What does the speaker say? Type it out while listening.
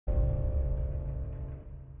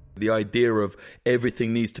The idea of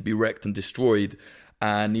everything needs to be wrecked and destroyed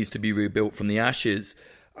and needs to be rebuilt from the ashes,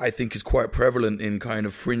 I think is quite prevalent in kind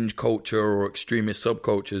of fringe culture or extremist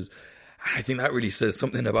subcultures. I think that really says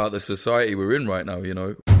something about the society we're in right now, you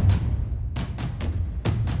know.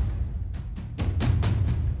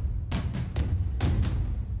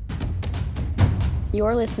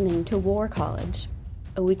 You're listening to War College,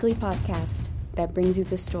 a weekly podcast that brings you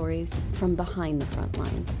the stories from behind the front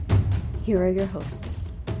lines. Here are your hosts,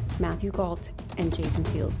 Matthew Galt and Jason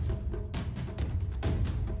Fields.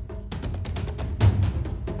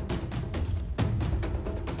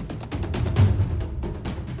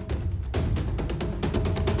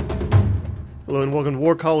 Hello and welcome to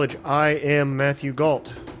War College. I am Matthew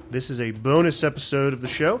Galt. This is a bonus episode of the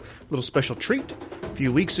show, a little special treat. A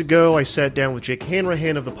few weeks ago, I sat down with Jake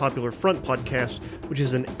Hanrahan of the Popular Front podcast, which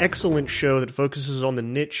is an excellent show that focuses on the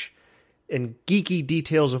niche and geeky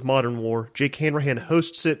details of modern war. Jake Hanrahan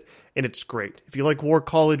hosts it, and it's great. If you like War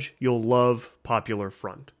College, you'll love Popular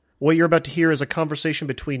Front. What you're about to hear is a conversation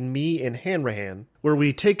between me and Hanrahan, where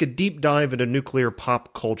we take a deep dive into nuclear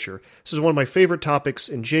pop culture. This is one of my favorite topics,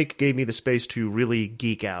 and Jake gave me the space to really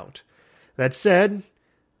geek out. That said,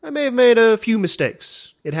 I may have made a few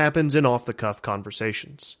mistakes. It happens in off-the-cuff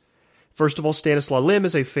conversations. First of all, Stanislaw Lem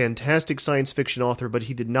is a fantastic science fiction author, but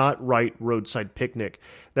he did not write Roadside Picnic.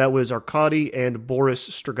 That was Arkady and Boris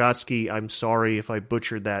Strugatsky. I'm sorry if I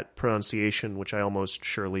butchered that pronunciation, which I almost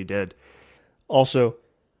surely did. Also,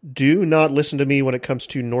 do not listen to me when it comes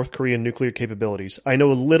to North Korean nuclear capabilities. I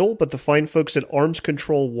know a little, but the fine folks at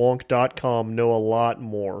armscontrolwonk.com know a lot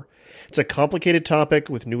more. It's a complicated topic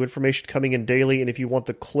with new information coming in daily, and if you want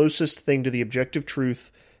the closest thing to the objective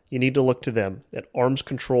truth, you need to look to them at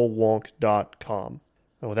armscontrolwonk.com.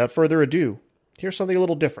 And without further ado, here's something a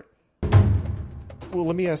little different. Well,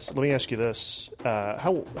 let me ask you this.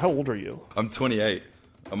 How old are you? I'm 28.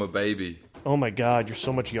 I'm a baby. Oh my God, you're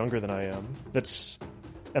so much younger than I am.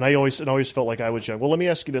 And I always felt like I was young. Well, let me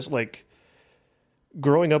ask you this, like,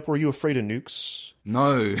 growing up, were you afraid of nukes?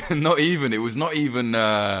 No, not even. It was not even,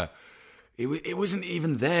 it wasn't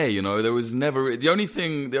even there, you know. There was never, the only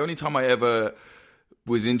time I ever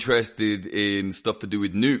was interested in stuff to do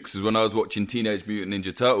with nukes was when I was watching Teenage Mutant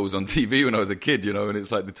Ninja Turtles on TV when I was a kid, you know, and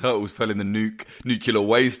it's like the turtles fell in the nuclear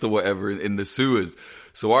waste or whatever in the sewers.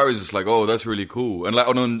 So I was just like, oh, that's really cool. And like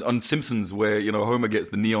on Simpsons where, you know, Homer gets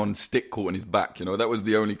the neon stick caught in his back, you know, that was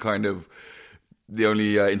the only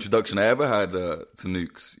introduction I ever had to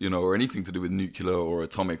nukes, you know, or anything to do with nuclear or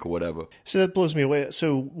atomic or whatever. So that blows me away.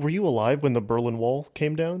 So were you alive when the Berlin Wall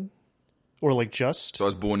came down? Or like just? So I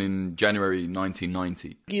was born in January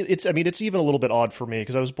 1990. It's even a little bit odd for me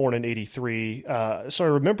because I was born in 83. So I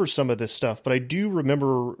remember some of this stuff, but I do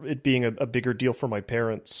remember it being a bigger deal for my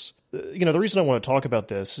parents. You know, the reason I want to talk about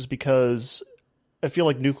this is because I feel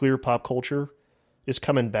like nuclear pop culture is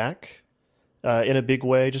coming back in a big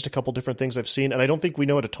way. Just a couple different things I've seen, and I don't think we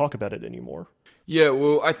know how to talk about it anymore. Yeah,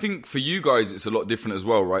 well, I think for you guys it's a lot different as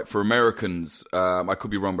well, right? For Americans, I could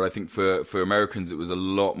be wrong, but I think for Americans it was a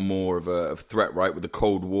lot more of a threat, right? With the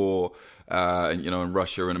Cold War, and, you know, and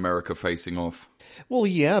Russia and America facing off. Well,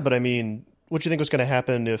 yeah, but I mean, what do you think was going to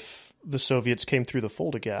happen if the Soviets came through the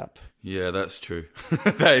Fulda Gap? Yeah, that's true.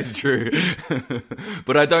 That is true.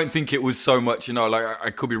 But I don't think it was so much, you know, like I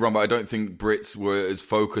could be wrong, but I don't think Brits were as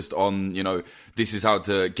focused on, you know, this is how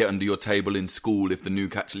to get under your table in school if the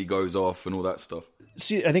nuke actually goes off and all that stuff.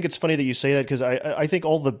 See, I think it's funny that you say that because I think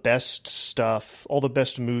all the best stuff, all the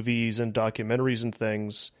best movies and documentaries and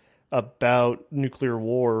things about nuclear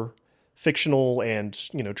war, fictional and,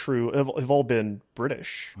 you know, true, have all been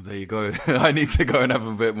British. Well, there you go. I need to go and have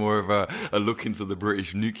a bit more of a look into the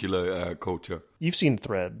British nuclear culture. You've seen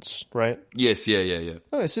Threads, right? Yes, yeah.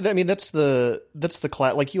 Oh, so I mean, that's the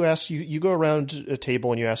like you go around a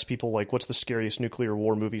table and you ask people like, what's the scariest nuclear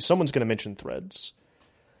war movie? Someone's going to mention Threads.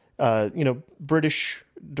 You know, British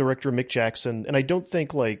director Mick Jackson, and I don't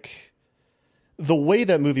think like the way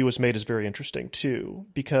that movie was made is very interesting too,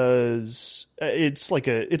 because it's like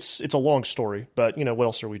it's a long story, but you know, what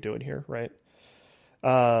else are we doing here, right?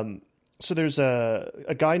 So there's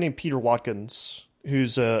a guy named Peter Watkins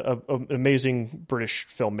who's an amazing British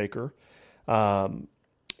filmmaker,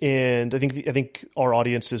 and I think our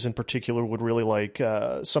audiences in particular would really like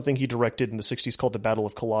something he directed in the 60s called The Battle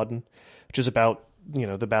of Culloden, which is about, you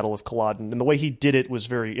know, the Battle of Culloden, and the way he did it was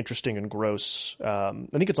very interesting and gross. I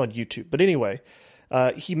think it's on YouTube, but anyway,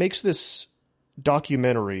 he makes this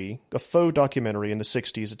documentary, a faux documentary in the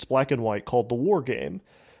 60s. It's black and white, called The War Game.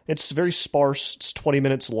 It's very sparse. It's 20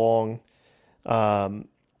 minutes long, and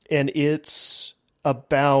it's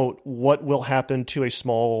about what will happen to a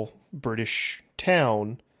small British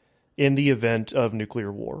town in the event of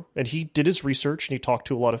nuclear war. And he did his research and he talked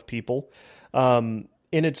to a lot of people. And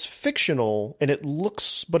it's fictional, and it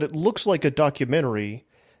looks like a documentary,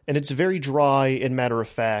 and it's very dry and matter of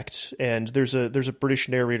fact. And there's a British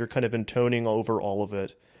narrator kind of intoning over all of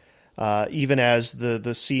it, even as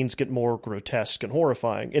the scenes get more grotesque and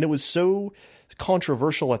horrifying. And it was so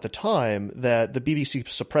controversial at the time that the BBC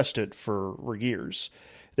suppressed it for years.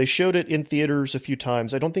 They showed it in theaters a few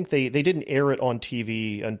times. I don't think they didn't air it on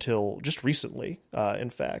TV until just recently, in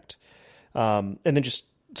fact, and then just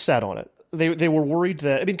sat on it. They were worried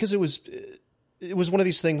that, because it was one of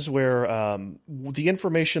these things where the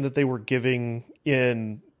information that they were giving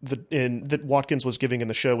that Watkins was giving in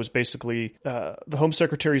the show was basically the Home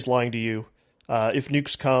Secretary's lying to you. If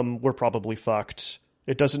nukes come, we're probably fucked.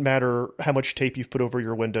 It doesn't matter how much tape you've put over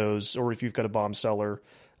your windows or if you've got a bomb cellar.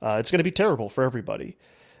 It's going to be terrible for everybody.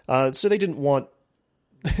 So they didn't want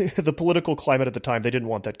the political climate at the time. They didn't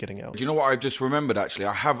want that getting out. Do you know what I've just remembered, actually?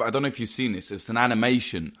 I don't know if you've seen this. It's an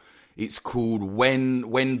animation. It's called When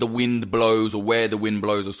the Wind Blows or Where the Wind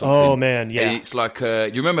Blows or something. Oh, man, yeah. And it's like,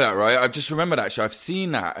 do you remember that, right? I've just remembered, actually. I've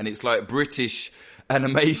seen that, and it's like British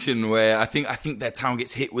animation where I think their town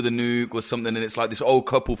gets hit with a nuke or something, and it's like this old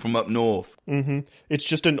couple from up north. Mm-hmm. It's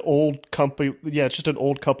just an old couple. Yeah, it's just an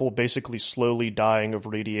old couple basically slowly dying of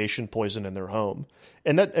radiation poison in their home.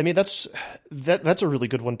 And that's a really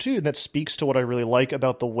good one too. And that speaks to what I really like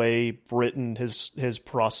about the way Britain has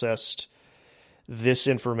processed this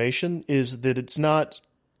information, is that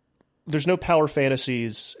there's no power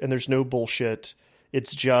fantasies and there's no bullshit.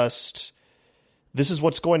 It's just, this is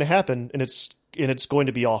what's going to happen, and it's going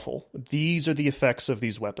to be awful. These are the effects of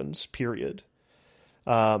these weapons, period.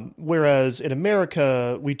 Whereas in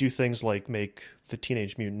America, we do things like make the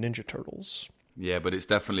Teenage Mutant Ninja Turtles. Yeah, but it's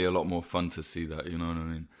definitely a lot more fun to see that, you know what I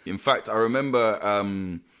mean? In fact, I remember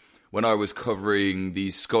when I was covering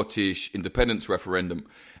the Scottish independence referendum,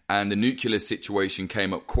 and the nuclear situation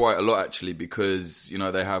came up quite a lot, actually, because,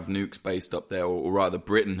 they have nukes based up there, or rather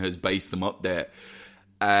Britain has based them up there.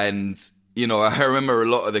 And, I remember a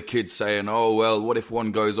lot of the kids saying, oh, well, what if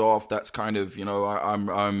one goes off? That's kind of,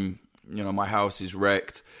 I'm my house is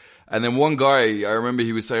wrecked. And then one guy, I remember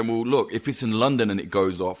he was saying, well, look, if it's in London and it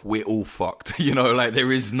goes off, we're all fucked.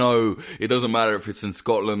 There is it doesn't matter if it's in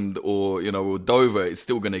Scotland or, or Dover, it's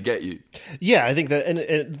still going to get you. Yeah, I think that,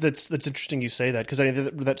 and that's interesting you say that, because I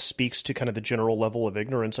think that speaks to kind of the general level of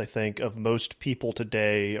ignorance, I think, of most people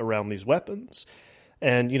today around these weapons.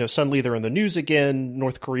 And, suddenly they're in the news again.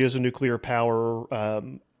 North Korea's a nuclear power.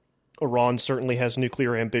 Iran certainly has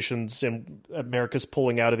nuclear ambitions, and America's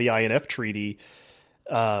pulling out of the INF treaty.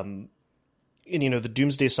 And the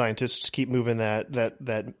doomsday scientists keep moving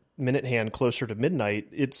that minute hand closer to midnight.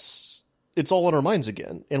 It's all on our minds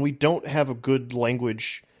again, and we don't have a good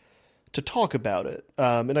language to talk about it.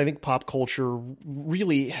 And I think pop culture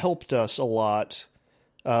really helped us a lot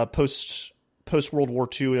post World War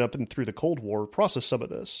II and up and through the Cold War process some of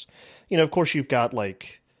this. Of course, you've got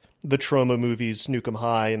like the trauma movies, Nuke 'Em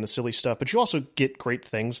High, and the silly stuff, but you also get great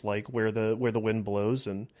things like Where the Wind Blows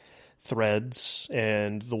and Threads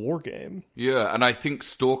and The War Game. Yeah, and I think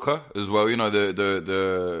Stalker as well.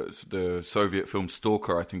 The Soviet film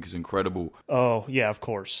Stalker, I think, is incredible. Oh yeah, of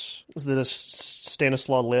course. Is that a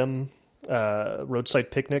Stanislaw Lem? Roadside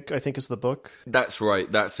Picnic, I think, is the book. That's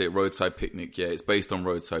right. That's it. Roadside Picnic. Yeah, it's based on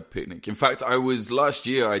Roadside Picnic. In fact, last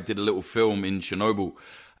year I did a little film in Chernobyl,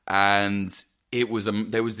 and there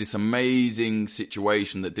was this amazing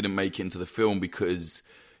situation that didn't make it into the film because,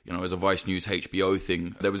 as a Vice News HBO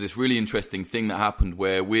thing, there was this really interesting thing that happened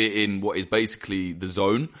where we're in what is basically the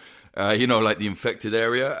zone, like the infected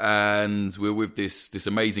area, and we're with this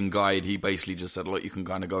amazing guide. He basically just said, look, you can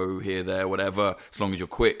kind of go here, there, whatever, as long as you're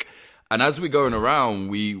quick. And as we're going around,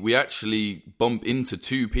 we actually bump into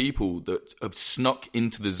two people that have snuck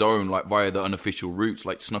into the zone, like via the unofficial routes,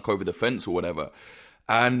 like snuck over the fence or whatever.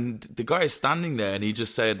 And the guy is standing there and he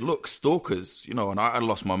just said, look, stalkers, and I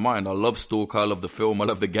lost my mind. I love Stalker. I love the film. I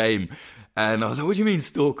love the game. And I was like, what do you mean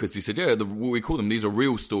stalkers? He said, yeah, what we call them, these are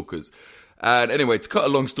real stalkers. And anyway, to cut a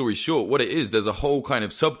long story short, what it is, there's a whole kind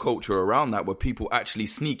of subculture around that where people actually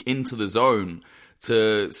sneak into the zone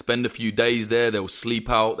to spend a few days there. They'll sleep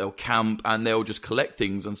out, they'll camp, and they'll just collect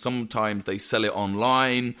things. And sometimes they sell it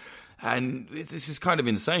online. And this is kind of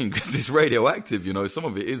insane because it's radioactive, Some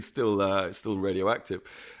of it is still radioactive.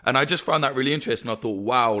 And I just found that really interesting. I thought,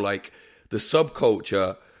 wow, like the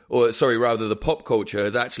subculture, the pop culture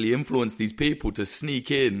has actually influenced these people to sneak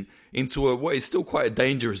into what is still quite a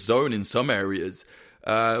dangerous zone in some areas,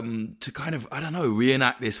 to kind of,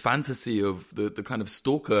 reenact this fantasy of the kind of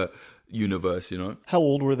stalker, universe, you know. How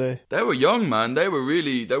old were they? They were young, man. They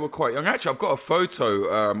were quite young. Actually, I've got a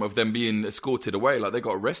photo of them being escorted away. Like, they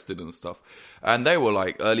got arrested and stuff. And they were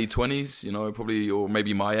like early 20s, you know, probably, or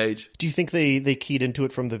maybe my age. Do you think they keyed into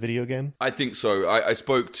it from the video game? I think so. I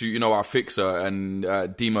spoke to, you know, our fixer and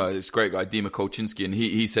Dima, this great guy, Dima Kolchinsky, and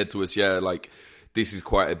he said to us, yeah, like, this is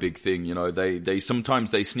quite a big thing, you know. They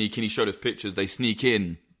sometimes they sneak in. He showed us pictures. They sneak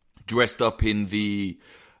in dressed up in the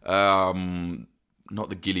not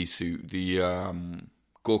the ghillie suit, the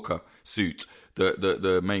Gorka suit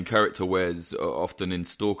the main character wears often in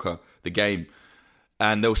Stalker, the game.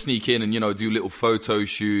 And they'll sneak in and, you know, do little photo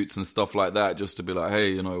shoots and stuff like that just to be like, hey,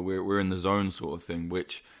 you know, we're in the zone sort of thing,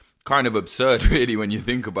 which kind of absurd really when you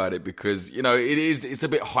think about it, because, you know, it's a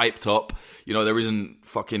bit hyped up. You know, there isn't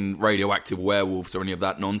fucking radioactive werewolves or any of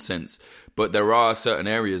that nonsense. But there are certain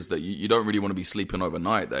areas that you don't really want to be sleeping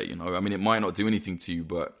overnight there, you know. I mean, it might not do anything to you,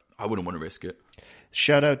 but I wouldn't want to risk it.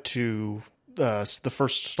 Shout out to the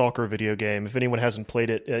first Stalker video game. If anyone hasn't played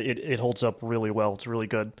it, it holds up really well. It's really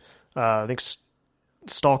good. I think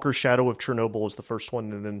Stalker Shadow of Chernobyl is the first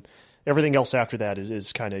one, and then everything else after that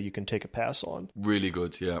is kind of, you can take a pass on. Really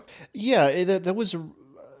good, yeah. Yeah, that was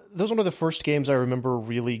one of the first games I remember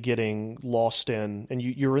really getting lost in, and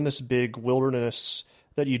you're in this big wilderness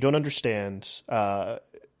that you don't understand.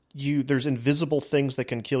 There's invisible things that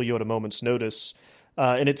can kill you at a moment's notice,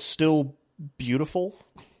 and it's still beautiful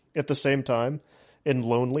at the same time, and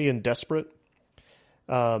lonely and desperate.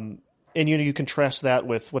 And you contrast that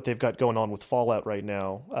with what they've got going on with Fallout right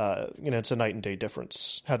now. It's a night and day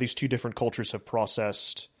difference. How these two different cultures have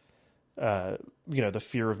processed, the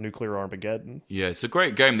fear of nuclear Armageddon. Yeah, it's a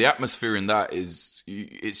great game. The atmosphere in that it's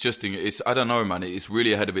I don't know, man. It's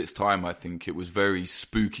really ahead of its time. I think it was very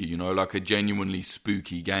spooky. You know, like a genuinely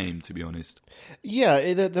spooky game, to be honest.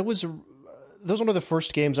 Yeah, that was one of the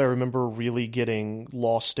first games I remember really getting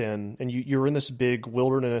lost in, and you're in this big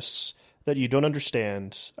wilderness that you don't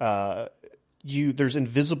understand. There's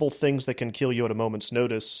invisible things that can kill you at a moment's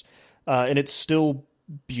notice, and it's still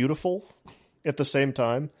beautiful at the same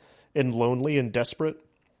time, and lonely and desperate.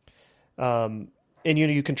 And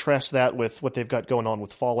you contrast that with what they've got going on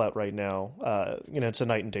with Fallout right now. It's a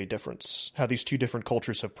night and day difference. How these two different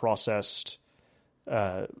cultures have processed,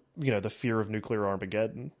 the fear of nuclear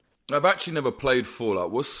Armageddon. I've actually never played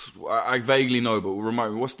Fallout. I vaguely know, but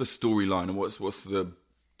remind me, what's the storyline and what's the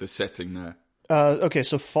setting there? Okay,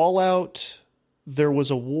 so Fallout, there was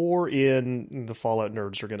a war in, the Fallout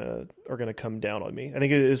nerds are gonna come down on me. I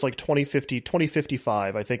think it is like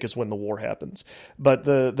 2055, I think is when the war happens. But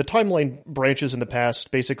the timeline branches in the past.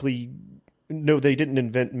 Basically, no, they didn't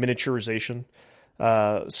invent miniaturization.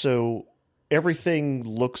 So everything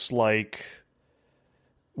looks like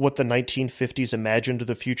what the 1950s imagined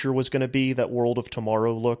the future was going to be, that World of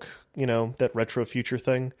Tomorrow look, that retro future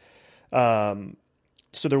thing.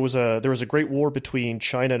 So there was a great war between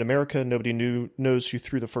China and America. Nobody knows who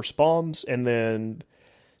threw the first bombs. And then,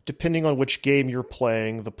 depending on which game you're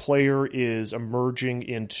playing, the player is emerging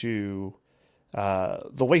into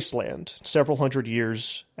the wasteland several hundred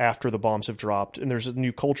years after the bombs have dropped. And there's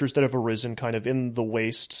new cultures that have arisen kind of in the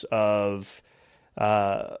wastes of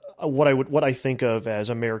what I think of as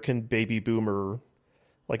American baby boomer,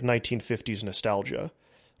 like 1950s nostalgia.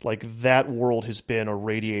 Like, that world has been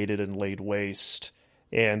irradiated and laid waste.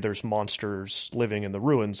 And there's monsters living in the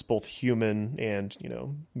ruins, both human and,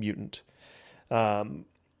 mutant. And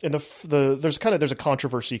there's a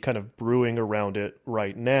controversy kind of brewing around it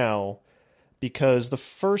right now, because the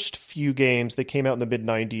first few games that came out in the mid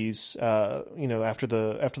 '90s, after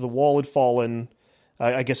the wall had fallen,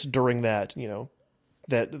 I guess during that,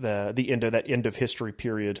 the end of history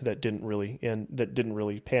period that didn't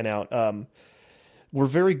really pan out. Were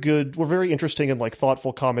very good. Were very interesting and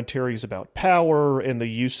thoughtful commentaries about power and the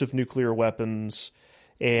use of nuclear weapons,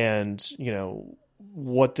 and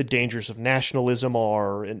what the dangers of nationalism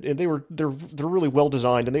are. And they're really well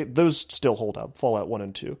designed, and those still hold up. Fallout 1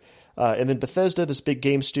 and 2, and then Bethesda, this big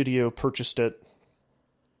game studio, purchased it.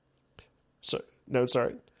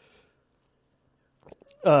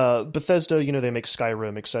 Bethesda, they make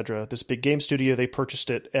Skyrim, etc. This big game studio, they purchased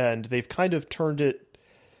it, and they've kind of turned it.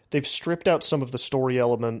 They've stripped out some of the story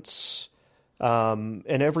elements, and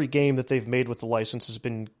every game that they've made with the license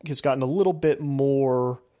has gotten a little bit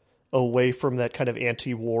more away from that kind of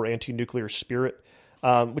anti-war, anti-nuclear spirit,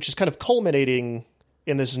 which is kind of culminating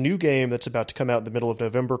in this new game that's about to come out in the middle of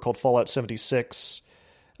November called Fallout 76,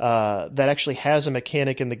 that actually has a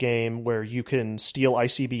mechanic in the game where you can steal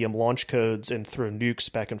ICBM launch codes and throw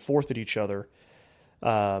nukes back and forth at each other.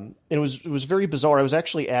 And it was very bizarre. I was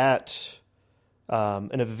actually at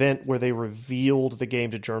an event where they revealed the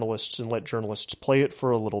game to journalists and let journalists play it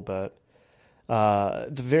for a little bit.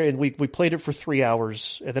 and we played it for 3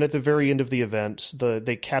 hours, and then at the very end of the event,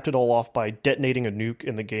 they capped it all off by detonating a nuke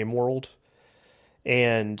in the game world,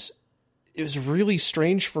 and it was really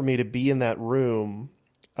strange for me to be in that room,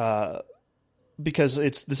 because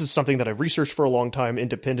this is something that I've researched for a long time,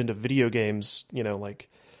 independent of video games.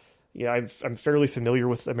 I'm fairly familiar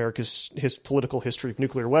with America's political history of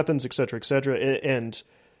nuclear weapons, et cetera, and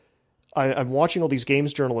I'm watching all these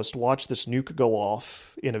games journalists watch this nuke go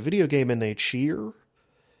off in a video game, and they cheer,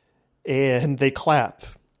 and they clap,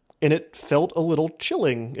 and it felt a little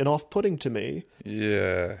chilling and off-putting to me.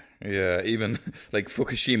 Yeah, even, like,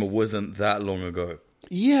 Fukushima wasn't that long ago.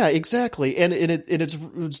 Yeah, exactly, and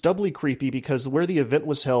it's doubly creepy because where the event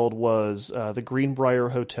was held was the Greenbrier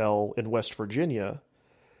Hotel in West Virginia,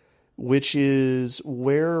 which is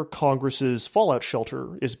where Congress's fallout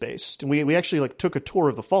shelter is based. And we actually took a tour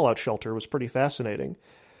of the fallout shelter. It was pretty fascinating.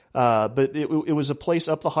 But it was a place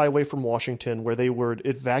up the highway from Washington where they would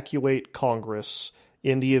evacuate Congress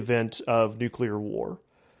in the event of nuclear war.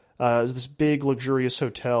 It was this big, luxurious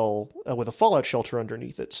hotel with a fallout shelter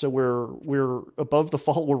underneath it. So we're right above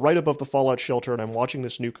the fallout shelter, and I'm watching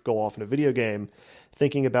this nuke go off in a video game,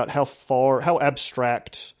 thinking about how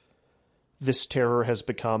abstract this terror has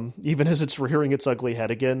become, even as it's rearing its ugly head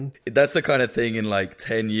again. That's the kind of thing in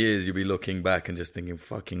 10 years you'll be looking back and just thinking,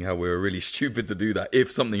 fucking hell, we were really stupid to do that. If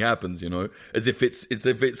something happens, as if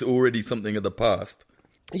it's already something of the past.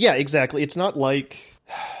 Yeah, exactly. It's not like,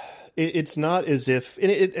 it's not as if,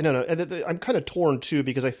 I'm kind of torn too,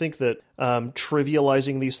 because I think that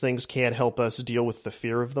trivializing these things can't help us deal with the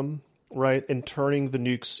fear of them, right? And turning the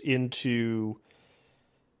nukes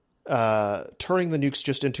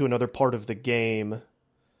just into another part of the game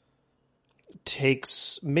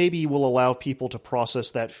will allow people to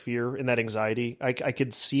process that fear and that anxiety. I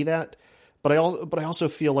could see that, but I also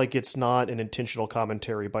feel like it's not an intentional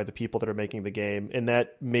commentary by the people that are making the game, and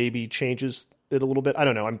that maybe changes it a little bit. I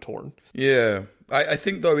don't know. I'm torn. Yeah. I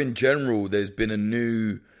think, though, in general, there's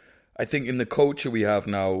been I think in the culture we have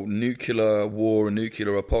now, nuclear war and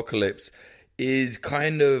nuclear apocalypse is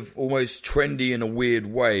kind of almost trendy in a weird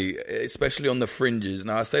way, especially on the fringes.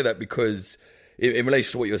 Now, I say that because in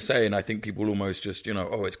relation to what you're saying, I think people almost just,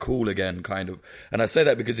 it's cool again, kind of. And I say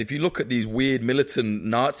that because if you look at these weird militant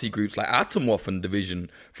Nazi groups like Atomwaffen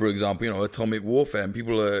Division, for example, atomic warfare, and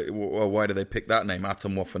people are, well, why do they pick that name,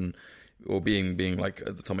 Atomwaffen, or being like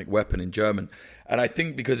an atomic weapon in German? And I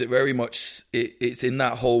think because it very much, it's in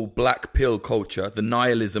that whole black pill culture, the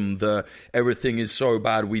nihilism, the everything is so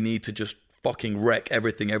bad, we need to just fucking wreck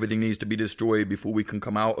everything needs to be destroyed before we can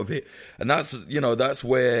come out of it. And that's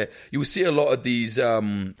where you'll see a lot of these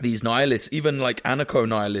nihilists, even like anarcho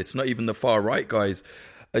nihilists, not even the far right guys,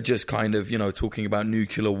 are just kind of talking about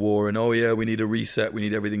nuclear war and, oh yeah, we need a reset, we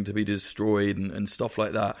need everything to be destroyed and stuff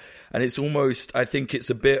like that. And it's almost, I think it's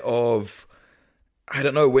a bit of, I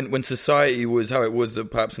don't know, when society was how it was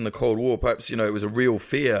perhaps in the Cold War, perhaps, it was a real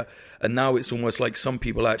fear. And now it's almost like some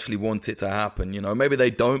people actually want it to happen, Maybe they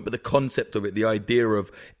don't, but the concept of it, the idea of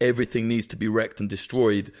everything needs to be wrecked and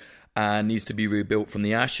destroyed and needs to be rebuilt from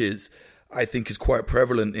the ashes, I think is quite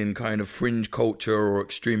prevalent in kind of fringe culture or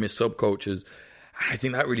extremist subcultures. I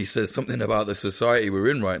think that really says something about the society we're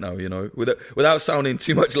in right now, Without sounding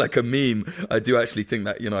too much like a meme, I do actually think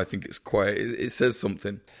that, I think it's it says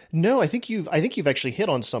something. No, I think you've actually hit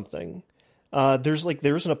on something. There's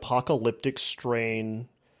an apocalyptic strain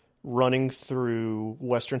running through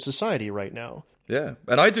Western society right now. Yeah,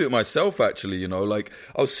 and I do it myself, actually,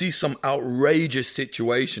 I'll see some outrageous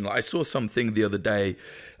situation. I saw something the other day.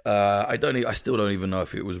 I still don't even know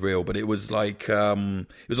if it was real, but it was it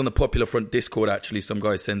was on the Popular Front Discord, actually. Some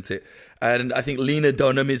guy sent it. And I think Lena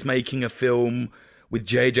Dunham is making a film with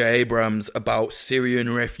J.J. Abrams about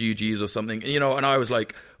Syrian refugees or something, and I was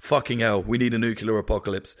like, fucking hell, we need a nuclear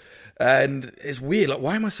apocalypse. And it's weird,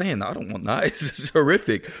 why am I saying that? I don't want that. It's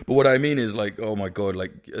horrific. But what I mean is oh my God,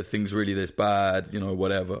 are things really this bad,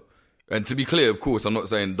 whatever. And to be clear, of course, I'm not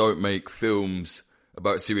saying don't make films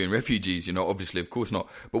about Syrian refugees, obviously, of course not.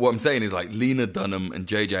 But what I'm saying is Lena Dunham and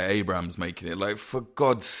J.J. Abrams making it, for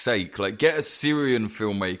God's sake, get a Syrian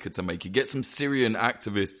filmmaker to make it. Get some Syrian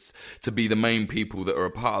activists to be the main people that are a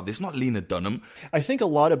part of this, not Lena Dunham. I think a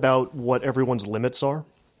lot about what everyone's limits are,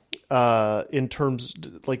 in terms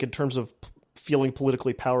of feeling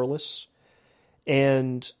politically powerless.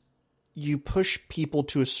 And you push people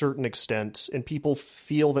to a certain extent, and people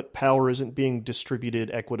feel that power isn't being distributed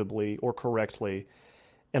equitably or correctly.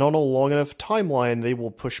 And on a long enough timeline, they will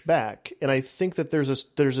push back. And I think that there's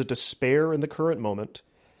a despair in the current moment,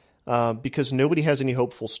 because nobody has any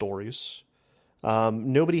hopeful stories.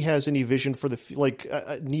 Nobody has any vision for to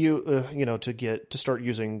start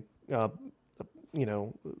using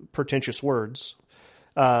pretentious words.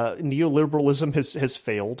 Neoliberalism has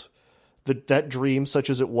failed. That dream, such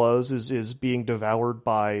as it was, is being devoured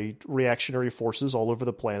by reactionary forces all over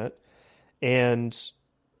the planet. And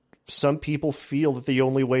some people feel that the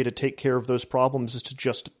only way to take care of those problems is to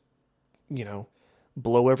just,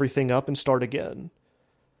 blow everything up and start again.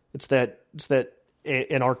 It's that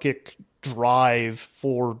anarchic drive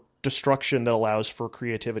for destruction that allows for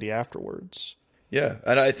creativity afterwards. Yeah,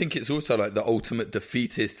 and I think it's also like the ultimate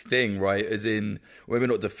defeatist thing, right? As in, maybe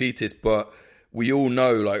not defeatist, but we all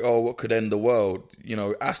know, like, oh, what could end the world?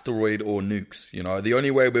 Asteroid or nukes. The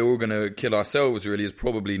only way we're all going to kill ourselves really is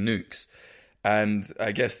probably nukes. And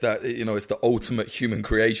I guess that, it's the ultimate human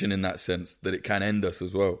creation in that sense, that it can end us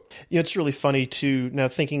as well. Yeah, it's really funny too. Now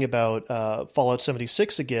thinking about Fallout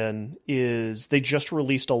 76 again, is they just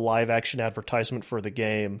released a live action advertisement for the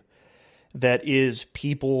game that is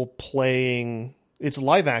people playing. It's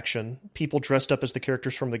live action, people dressed up as the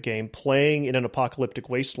characters from the game playing in an apocalyptic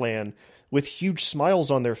wasteland with huge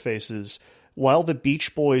smiles on their faces while the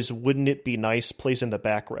Beach Boys' Wouldn't It Be Nice plays in the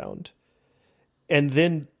background. And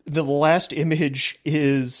then the last image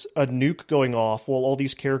is a nuke going off while all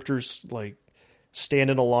these characters stand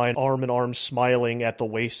in a line, arm in arm, smiling at the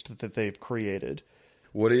waste that they've created.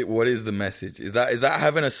 What is the message? Is that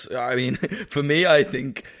having for me, I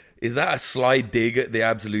think, is that a sly dig at the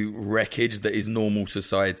absolute wreckage that is normal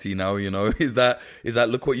society now? Is that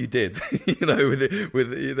look what you did?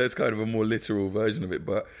 with that's kind of a more literal version of it.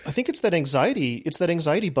 But I think it's that anxiety. It's that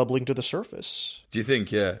anxiety bubbling to the surface. Do you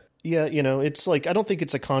think? Yeah. Yeah, it's I don't think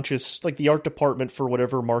it's a conscious, the art department for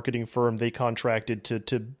whatever marketing firm they contracted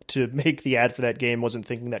to make the ad for that game wasn't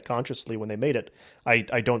thinking that consciously when they made it.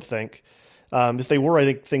 I don't think. If they were, I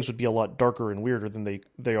think things would be a lot darker and weirder than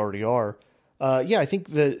they already are. I think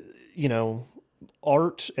that,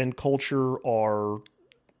 art and culture are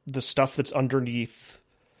the stuff that's underneath,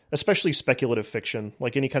 especially speculative fiction,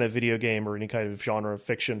 like any kind of video game or any kind of genre of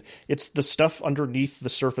fiction. It's the stuff underneath the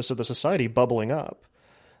surface of the society bubbling up.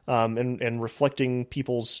 And reflecting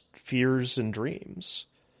people's fears and dreams.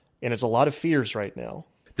 And it's a lot of fears right now.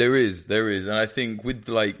 There is. And I think with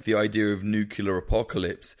the idea of nuclear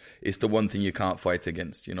apocalypse, it's the one thing you can't fight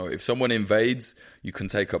against. If someone invades, you can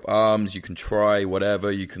take up arms, you can try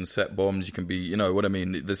whatever, you can set bombs, you can be, what I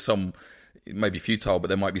mean? There's some, it may be futile, but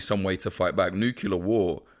there might be some way to fight back. Nuclear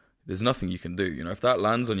war, there's nothing you can do. If that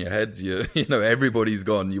lands on your head, everybody's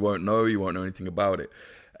gone. You won't know anything about it.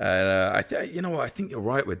 And I think you're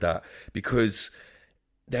right with that, because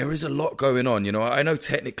there is a lot going on. I know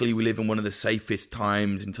technically we live in one of the safest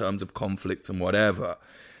times in terms of conflict and whatever,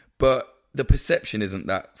 but the perception isn't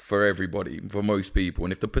that for everybody, for most people.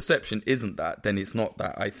 And if the perception isn't that, then it's not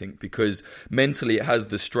that, I think, because mentally it has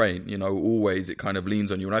the strain, always it kind of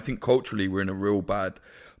leans on you. And I think culturally we're in a real bad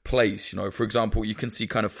place. For example, you can see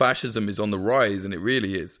kind of fascism is on the rise, and it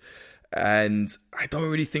really is. And I don't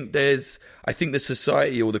really think I think the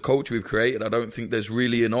society or the culture we've created, I don't think there's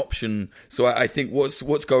really an option. So I think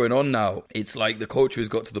what's going on now, it's like the culture has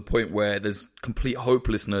got to the point where there's complete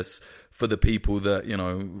hopelessness for the people that,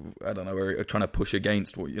 are trying to push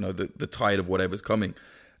against, the tide of whatever's coming.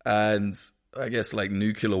 And I guess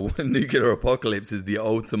nuclear apocalypse is the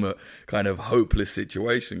ultimate kind of hopeless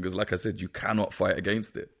situation, because like I said, you cannot fight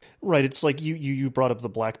against it. Right. It's like you brought up the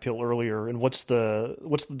black pill earlier, and what's the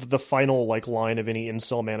final line of any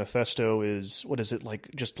incel manifesto is, what is it,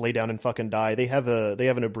 just lay down and fucking die? They have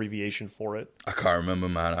an abbreviation for it. I can't remember,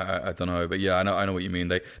 man. I don't know, but yeah, I know what you mean.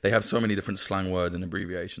 They have so many different slang words and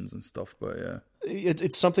abbreviations and stuff, but yeah.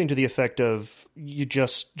 It's something to the effect of you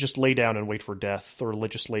just lay down and wait for death, or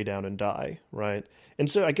just lay down and die, right? And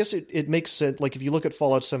so I guess it makes sense. If you look at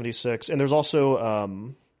Fallout 76, and there's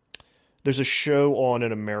also there's a show on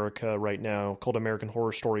in America right now called American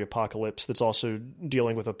Horror Story Apocalypse that's also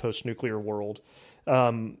dealing with a post-nuclear world.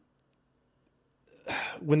 When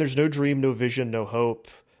there's no dream, no vision, no hope,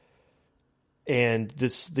 and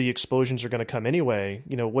the explosions are going to come anyway,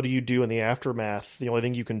 what do you do in the aftermath? The only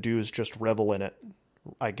thing you can do is just revel in it,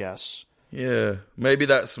 I guess. Yeah, maybe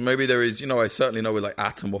there is, I certainly know with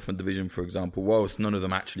Atom and Division, for example, whilst none of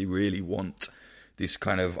them actually really want this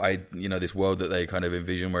kind of, this world that they kind of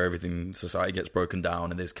envision where society gets broken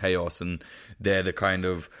down and there's chaos, and they're the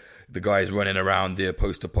guys running around the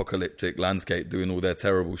post-apocalyptic landscape doing all their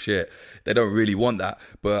terrible shit. They don't really want that,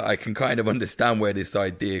 but I can kind of understand where this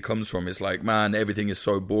idea comes from. It's like, man, everything is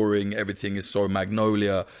so boring, everything is so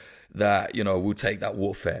Magnolia, that, we'll take that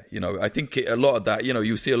warfare. I think a lot of that,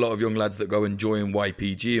 you see a lot of young lads that go and join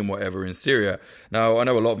YPG and whatever in Syria. Now, I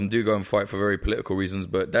know a lot of them do go and fight for very political reasons,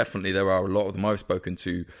 but definitely there are a lot of them I've spoken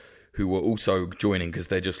to who were also joining because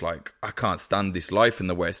they're just like, I can't stand this life in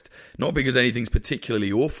the West. Not because anything's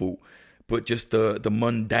particularly awful, but just the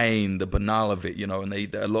mundane, the banal of it, you know, and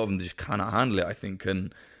a lot of them just cannot handle it, I think.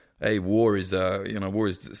 And hey, war is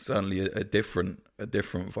certainly a different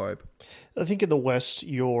vibe. I think in the West,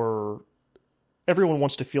 everyone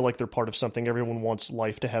wants to feel like they're part of something. Everyone wants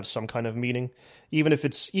life to have some kind of meaning, even if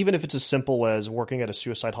it's as simple as working at a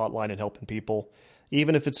suicide hotline and helping people.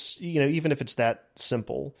 Even if it's that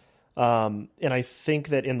simple. And I think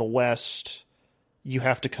that in the West, you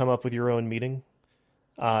have to come up with your own meaning.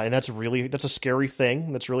 And that's a scary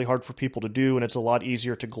thing. That's really hard for people to do. And it's a lot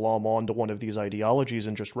easier to glom on to one of these ideologies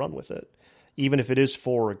and just run with it, even if it is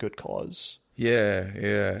for a good cause.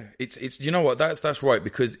 Yeah. It's you know what, that's right,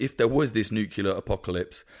 because if there was this nuclear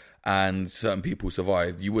apocalypse and certain people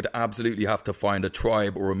survived, you would absolutely have to find a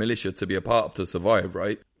tribe or a militia to be a part of to survive,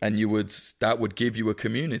 right? And that would give you a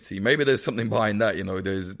community. Maybe there's something behind that, you know,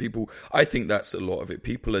 there's people, I think that's a lot of it.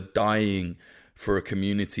 People are dying for a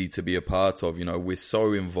community to be a part of, you know. We're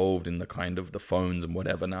so involved in the kind of the phones and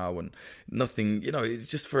whatever now, and nothing, you know, it's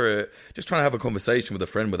just trying to have a conversation with a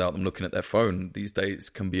friend without them looking at their phone these days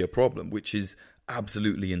can be a problem, which is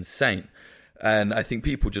absolutely insane. And I think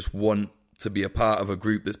people just want to be a part of a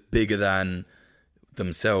group that's bigger than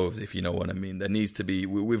themselves, if you know what I mean. There needs to be,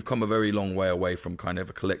 we've come a very long way away from kind of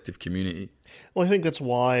a collective community. Well, I think that's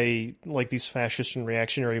why, like, these fascist and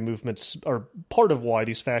reactionary movements are part of why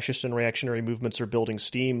these fascist and reactionary movements are building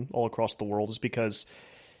steam all across the world, is because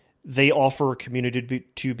they offer a community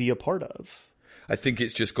to be a part of. I think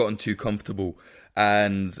it's just gotten too comfortable,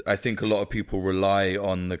 and I think a lot of people rely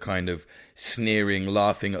on the kind of sneering,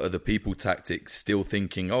 laughing at other people tactics, still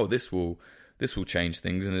thinking, oh, this will change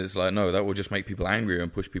things. And it's like, no, that will just make people angrier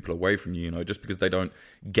and push people away from you, you know, just because they don't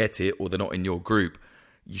get it or they're not in your group.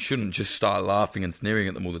 You shouldn't just start laughing and sneering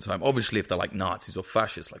at them all the time. Obviously, if they're like Nazis or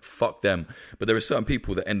fascists, like, fuck them. But there are certain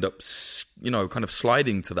people that end up, you know, kind of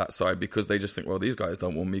sliding to that side because they just think, well, these guys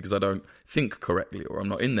don't want me because I don't think correctly or I'm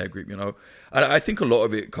not in their group, you know. And I think a lot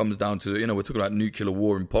of it comes down to, you know, we're talking about nuclear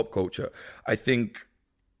war in pop culture. I think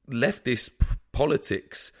leftist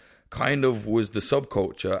politics kind of was the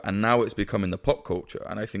subculture, and now it's becoming the pop culture.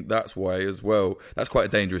 And I think that's why as well, that's quite a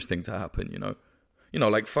dangerous thing to happen, you know. You know,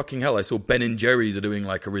 like, fucking hell, I saw Ben and Jerry's are doing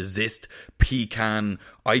like a resist pecan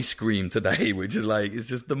ice cream today, which is like, it's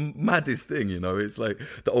just the maddest thing, you know. It's like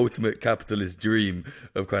the ultimate capitalist dream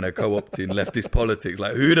of kind of co-opting leftist politics.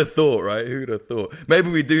 Like, who'd have thought, right? Who'd have thought? Maybe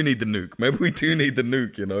we do need the nuke. Maybe we do need the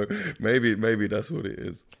nuke, you know. Maybe that's what it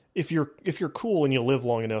is. If you're cool and you live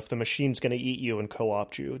long enough, the machine's going to eat you and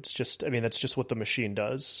co-opt you. It's just, I mean, that's just what the machine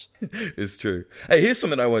does. It's true. Hey, here's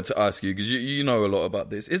something I wanted to ask you, because you know a lot about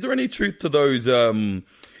this. Is there any truth to those,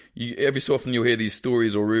 every so often you'll hear these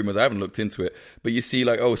stories or rumors, I haven't looked into it, but you see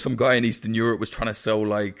like, oh, some guy in Eastern Europe was trying to sell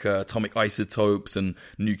like atomic isotopes and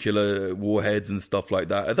nuclear warheads and stuff like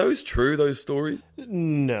that. Are those true, those stories?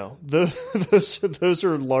 No. Those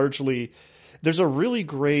are largely... There's a really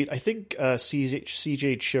great, I think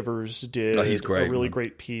C.J. Chivers did a really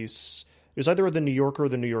great piece. It was either the New Yorker or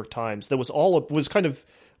the New York Times. That was kind of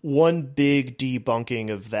one big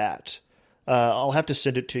debunking of that. I'll have to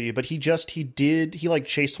send it to you, but he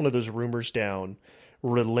chased one of those rumors down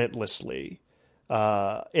relentlessly.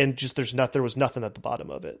 And just there was nothing at the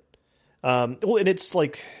bottom of it. Well, and it's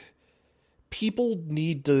like, people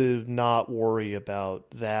need to not worry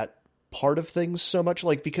about that part of things so much,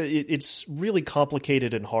 like, because it's really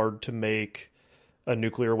complicated and hard to make a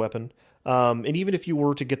nuclear weapon. And even if you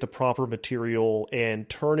were to get the proper material and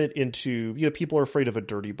turn it into, you know, people are afraid of a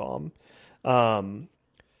dirty bomb. Like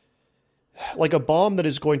a bomb that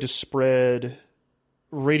is going to spread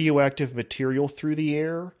radioactive material through the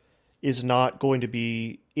air is not going to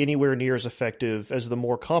be anywhere near as effective as the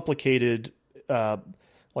more complicated,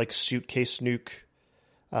 like suitcase nuke.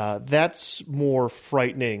 That's more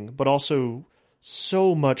frightening, but also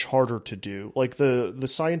so much harder to do. Like the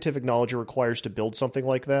scientific knowledge it requires to build something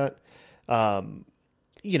like that.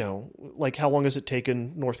 You know, like, how long has it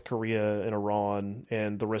taken North Korea and Iran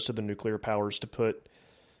and the rest of the nuclear powers to put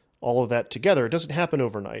all of that together? It doesn't happen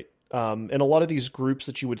overnight. And a lot of these groups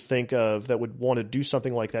that you would think of that would want to do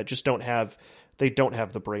something like that just don't have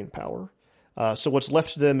the brain power. So what's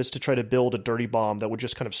left to them is to try to build a dirty bomb that would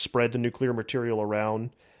just kind of spread the nuclear material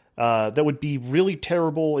around. That would be really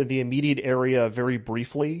terrible in the immediate area very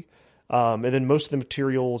briefly. And then most of the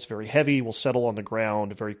material is very heavy, will settle on the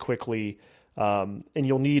ground very quickly. And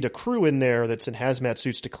you'll need a crew in there that's in hazmat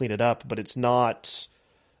suits to clean it up, but it's not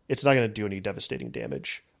going to do any devastating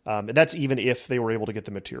damage. And that's even if they were able to get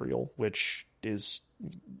the material, which is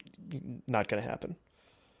not going to happen.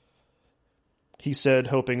 he said,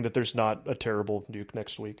 hoping that there's not a terrible nuke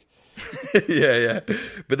next week. Yeah.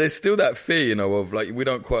 But there's still that fear, you know, of like, we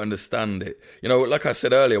don't quite understand it. You know, like I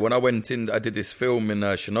said earlier, when I went in, I did this film in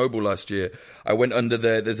Chernobyl last year. I went under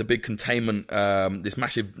there's a big containment, this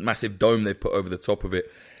massive dome they've put over the top of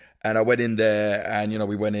it. And I went in there and, you know,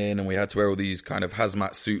 we went in and we had to wear all these kind of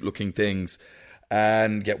hazmat suit looking things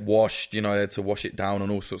and get washed, you know, I had to wash it down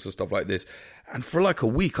and all sorts of stuff like this. And for like a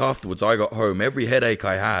week afterwards, I got home, every headache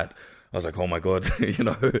I had, I was like, oh my God, you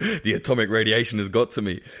know, the atomic radiation has got to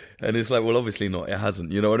me. And it's like, well, obviously not. It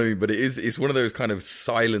hasn't, you know what I mean? But it's one of those kind of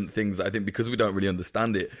silent things that I think because we don't really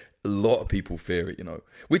understand it, a lot of people fear it, you know,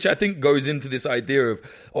 which I think goes into this idea of,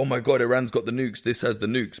 oh my God, Iran's got the nukes. This has the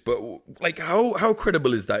nukes. But like, how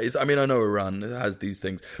credible is that? I mean, I know Iran has these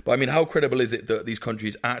things, but I mean, how credible is it that these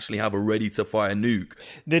countries actually have a ready to fire nuke?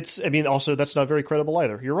 Also, that's not very credible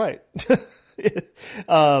either. You're right.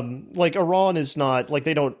 Like Iran is not, like,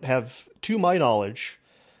 they don't have, to my knowledge,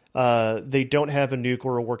 they don't have a nuke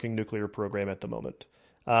or a working nuclear program at the moment.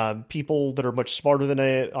 People that are much smarter than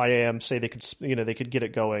I am say they could get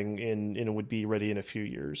it going and would be ready in a few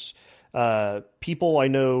years. People I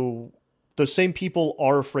know, those same people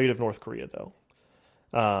are afraid of North Korea though.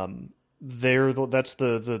 That's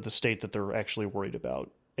the state that they're actually worried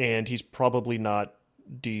about. And he's probably not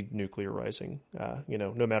denuclearizing,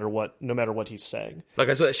 no matter what he's saying. Like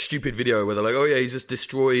I saw that stupid video where they're like, oh yeah, he's just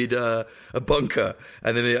destroyed a bunker.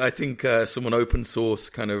 And then I think someone open source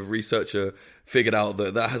kind of researcher figured out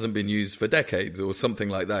that hasn't been used for decades or something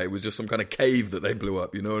like that. It was just some kind of cave that they blew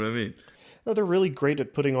up. You know what I mean? No, they're really great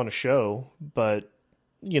at putting on a show, but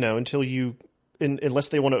unless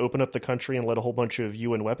they want to open up the country and let a whole bunch of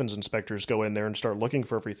UN weapons inspectors go in there and start looking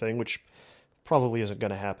for everything, which probably isn't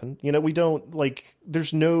going to happen.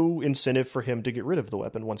 There's no incentive for him to get rid of the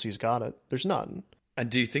weapon once he's got it. There's none.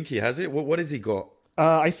 And do you think he has it? What has he got?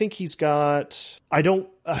 I think he's got, I don't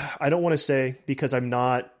want to say because I'm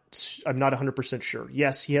not 100% sure.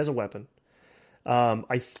 Yes, he has a weapon.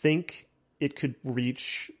 I think it could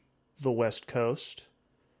reach the West Coast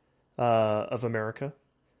of America.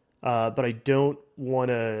 But I don't want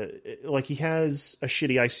to, he has a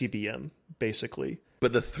shitty ICBM, basically.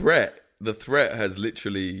 But the threat has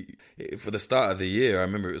literally, for the start of the year, I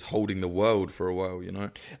remember it was holding the world for a while, you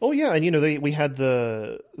know? Oh yeah, and we had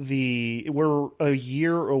we're a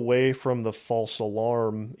year away from the false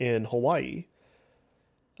alarm in Hawaii.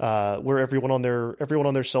 Where everyone on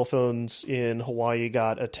their cell phones in Hawaii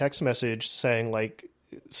got a text message saying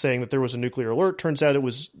that there was a nuclear alert. Turns out it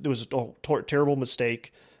was a terrible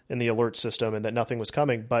mistake in the alert system and that nothing was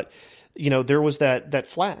coming. But, there was that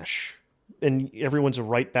flash and everyone's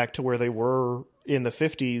right back to where they were in the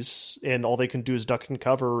 50s and all they can do is duck and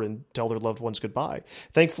cover and tell their loved ones goodbye.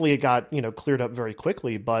 Thankfully it got, cleared up very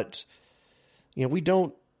quickly, but we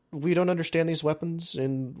don't understand these weapons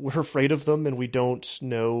and we're afraid of them and we don't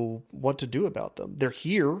know what to do about them. They're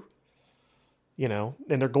here, and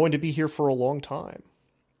they're going to be here for a long time.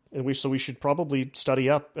 And we should probably study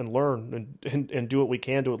up and learn and do what we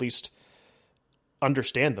can to at least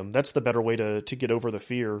understand them. That's the better way to get over the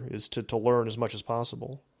fear, is to learn as much as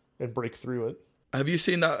possible and break through it. Have you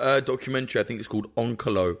seen that documentary? I think it's called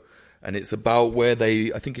Onkalo, and it's about where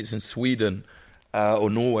I think it's in Sweden or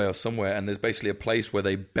Norway or somewhere, and there's basically a place where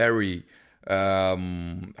they bury,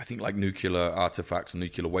 I think like nuclear artifacts or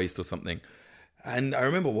nuclear waste or something. And I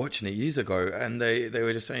remember watching it years ago, and they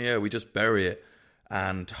were just saying, yeah, we just bury it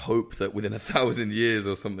and hope that within 1,000 years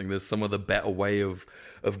or something, there's some other better way of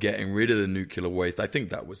getting rid of the nuclear waste. I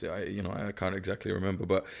think that was it. I can't exactly remember,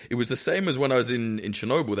 but it was the same as when I was in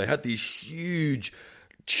Chernobyl. They had these huge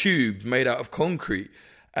tubes made out of concrete,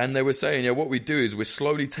 and they were saying, yeah, what we do is we're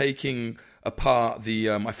slowly taking apart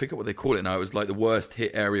the, I forget what they call it now. It was like the worst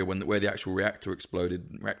hit area where the actual reactor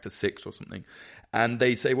exploded, reactor 6 or something. And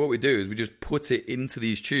they say what we do is we just put it into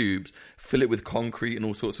these tubes, fill it with concrete and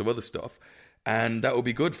all sorts of other stuff. And that will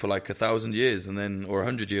be good for like 1,000 years and then, or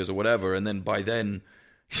 100 years or whatever. And then by then,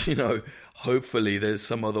 hopefully there's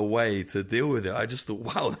some other way to deal with it. I just thought,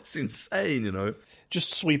 wow, that's insane,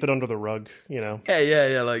 Just sweep it under the rug,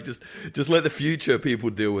 Yeah. Like just let the future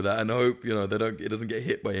people deal with that and hope, it doesn't get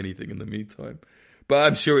hit by anything in the meantime. But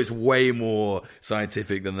I'm sure it's way more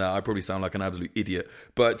scientific than that. I probably sound like an absolute idiot.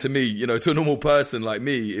 But to me, to a normal person like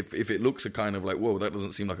me, if it looks a kind of like, whoa, that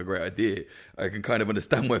doesn't seem like a great idea, I can kind of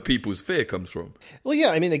understand where people's fear comes from. Well,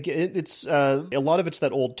 yeah, I mean, it's a lot of it's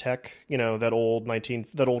that old tech, that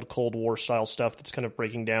old Cold War style stuff that's kind of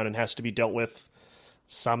breaking down and has to be dealt with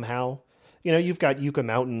somehow. You've got Yucca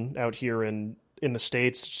Mountain out here in the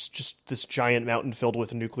States, just this giant mountain filled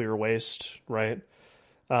with nuclear waste, right?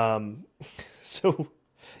 So,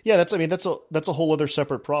 yeah, that's a whole other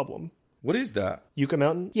separate problem. What is that? Yucca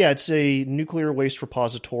Mountain? Yeah, it's a nuclear waste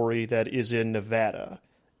repository that is in Nevada.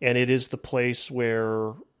 And it is the place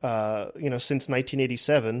where, since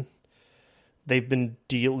 1987, they've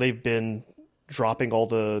been dropping all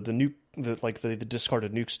the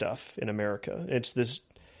discarded nuke stuff in America. It's this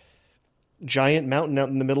giant mountain out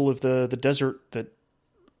in the middle of the desert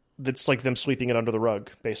that's like them sweeping it under the rug,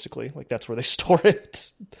 basically. Like that's where they store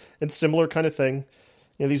it. And similar kind of thing.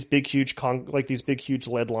 You know, these big, huge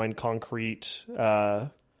lead-lined concrete,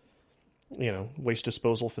 waste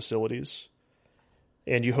disposal facilities.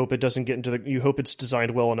 And you hope it doesn't get into you hope it's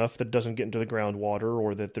designed well enough that it doesn't get into the groundwater,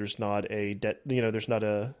 or that there's not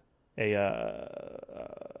an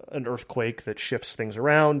earthquake that shifts things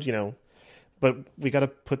around, but we got to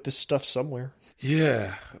put this stuff somewhere.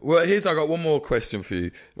 Yeah. Well, I got one more question for you.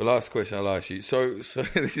 The last question I'll ask you. So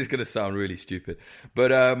this is going to sound really stupid, but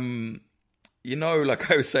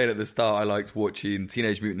like I was saying at the start, I liked watching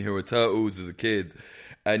Teenage Mutant Hero Turtles as a kid.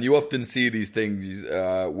 And you often see these things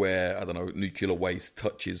where, I don't know, nuclear waste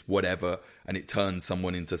touches whatever and it turns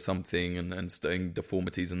someone into something and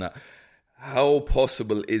deformities and that. How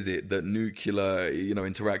possible is it that nuclear,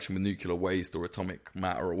 interaction with nuclear waste or atomic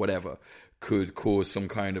matter or whatever could cause some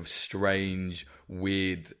kind of strange,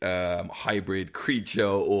 weird hybrid creature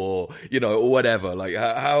or whatever? Like,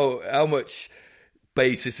 how much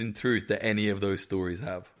basis in truth do any of those stories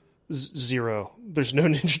have? Zero. There's no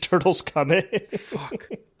Ninja Turtles coming. Fuck.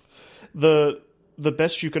 The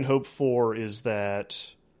best you can hope for is that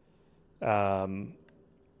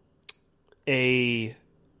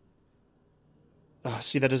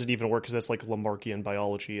see, that doesn't even work because that's like Lamarckian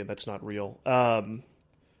biology and that's not real.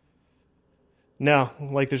 No,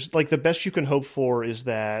 the best you can hope for is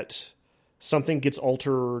that something gets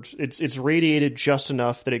altered. It's radiated just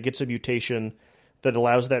enough that it gets a mutation that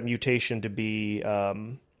allows that mutation to be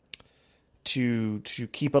to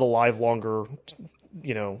keep it alive longer,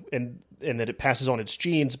 and that it passes on its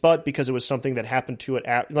genes. But because it was something that happened to it,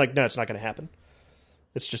 no, it's not going to happen.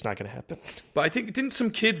 It's just not going to happen. But I think, didn't some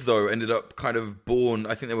kids, though, ended up kind of born,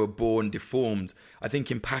 I think they were born deformed, I think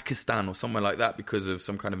in Pakistan or somewhere like that because of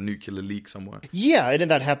some kind of nuclear leak somewhere. Yeah, and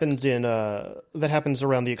that happens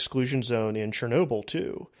around the exclusion zone in Chernobyl,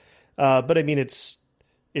 too. But I mean, it's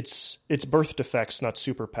birth defects, not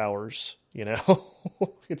superpowers,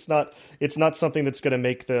 It's not something that's going to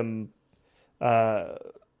make them...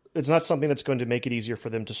 it's not something that's going to make it easier for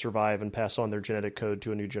them to survive and pass on their genetic code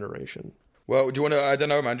to a new generation. Well, do you want to? I don't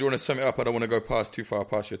know, man. Do you want to sum it up? I don't want to go too far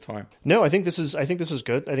past your time. No, I think this is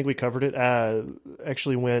good. I think we covered it.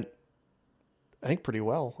 Actually went, I think, pretty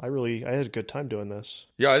well. I had a good time doing this.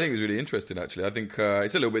 Yeah, I think it was really interesting. Actually, I think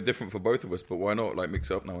it's a little bit different for both of us, but why not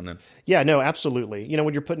mix it up now and then? Yeah, no, absolutely.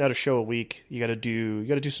 When you're putting out a show a week, you got to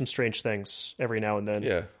do some strange things every now and then.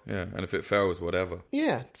 Yeah, and if it fails, whatever.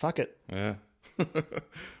 Yeah, fuck it. Yeah.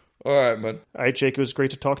 All right, man. All right, Jake. It was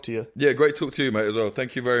great to talk to you. Yeah, great to talk to you, mate, as well.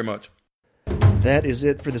 Thank you very much. That is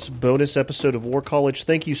it for this bonus episode of War College.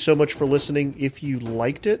 Thank you so much for listening. If you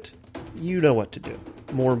liked it, you know what to do.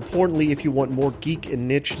 More importantly, if you want more geek and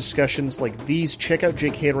niche discussions like these, check out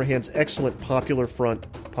Jake Hanrahan's excellent Popular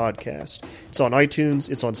Front podcast. It's on iTunes.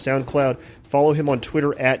 It's on SoundCloud. Follow him on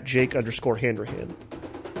Twitter at Jake_Hanrahan.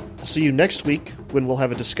 I'll see you next week when we'll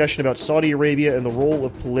have a discussion about Saudi Arabia and the role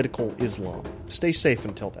of political Islam. Stay safe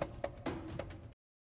until then.